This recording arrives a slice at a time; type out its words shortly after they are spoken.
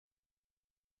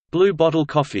Blue Bottle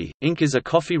Coffee, Inc. is a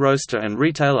coffee roaster and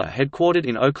retailer headquartered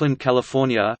in Oakland,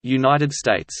 California, United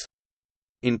States.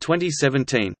 In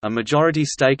 2017, a majority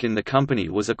stake in the company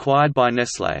was acquired by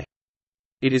Nestlé.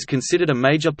 It is considered a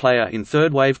major player in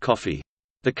third-wave coffee.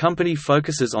 The company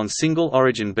focuses on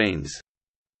single-origin beans.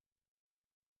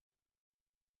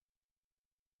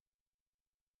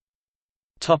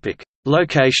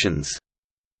 Locations.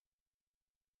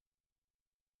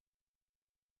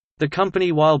 The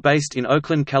company, while based in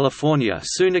Oakland, California,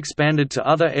 soon expanded to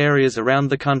other areas around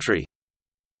the country.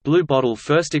 Blue Bottle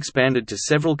first expanded to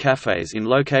several cafes in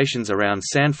locations around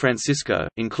San Francisco,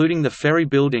 including the Ferry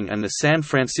Building and the San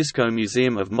Francisco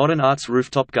Museum of Modern Art's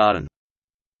rooftop garden.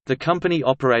 The company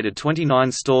operated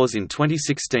 29 stores in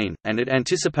 2016, and it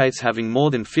anticipates having more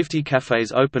than 50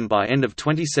 cafes open by end of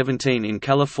 2017 in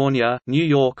California, New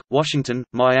York, Washington,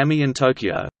 Miami and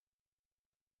Tokyo.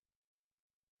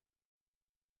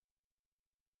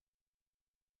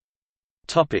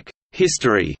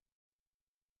 History.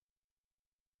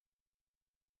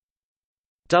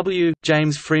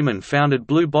 James Freeman founded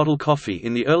Blue Bottle Coffee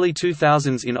in the early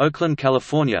 2000s in Oakland,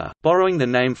 California, borrowing the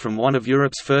name from one of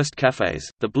Europe's first cafes,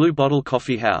 the Blue Bottle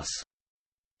Coffee House.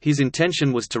 His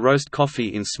intention was to roast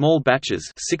coffee in small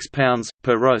batches, 6 pounds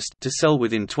per roast, to sell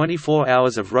within 24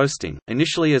 hours of roasting,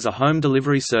 initially as a home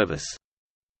delivery service.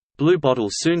 Blue Bottle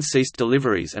soon ceased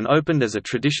deliveries and opened as a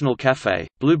traditional cafe.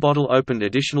 Blue Bottle opened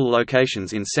additional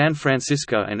locations in San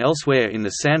Francisco and elsewhere in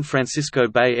the San Francisco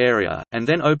Bay Area, and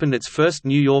then opened its first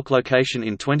New York location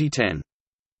in 2010.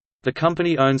 The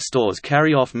company-owned stores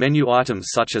carry off menu items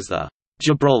such as the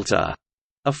Gibraltar,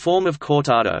 a form of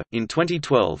cortado. In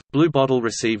 2012, Blue Bottle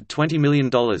received $20 million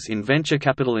in venture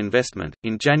capital investment.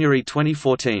 In January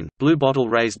 2014, Blue Bottle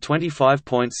raised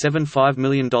 $25.75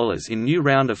 million in new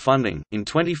round of funding. In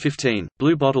 2015,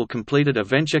 Blue Bottle completed a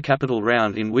venture capital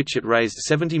round in which it raised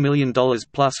 $70 million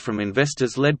plus from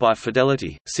investors led by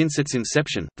Fidelity. Since its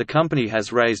inception, the company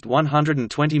has raised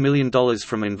 $120 million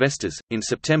from investors. In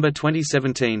September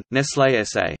 2017, Nestlé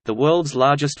S.A., the world's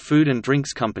largest food and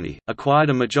drinks company, acquired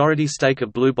a majority stake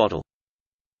of Blue Bottle.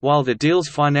 While the deal's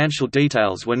financial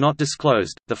details were not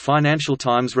disclosed, the Financial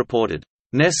Times reported,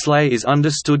 "Nestlé is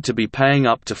understood to be paying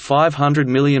up to $500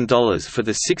 million for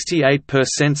the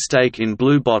 68% stake in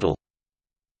Blue Bottle."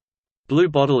 Blue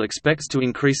Bottle expects to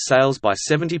increase sales by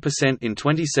 70% in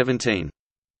 2017.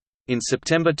 In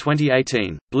September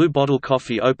 2018, Blue Bottle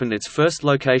Coffee opened its first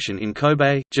location in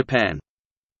Kobe, Japan.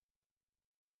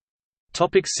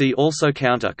 See also: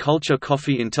 Counter Culture,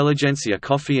 Coffee Intelligentsia,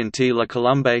 Coffee and Tea, La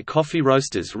Colombe, Coffee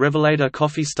Roasters, Revelator,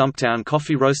 Coffee, Stumptown,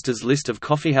 Coffee Roasters, List of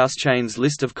coffeehouse chains,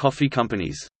 List of coffee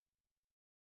companies.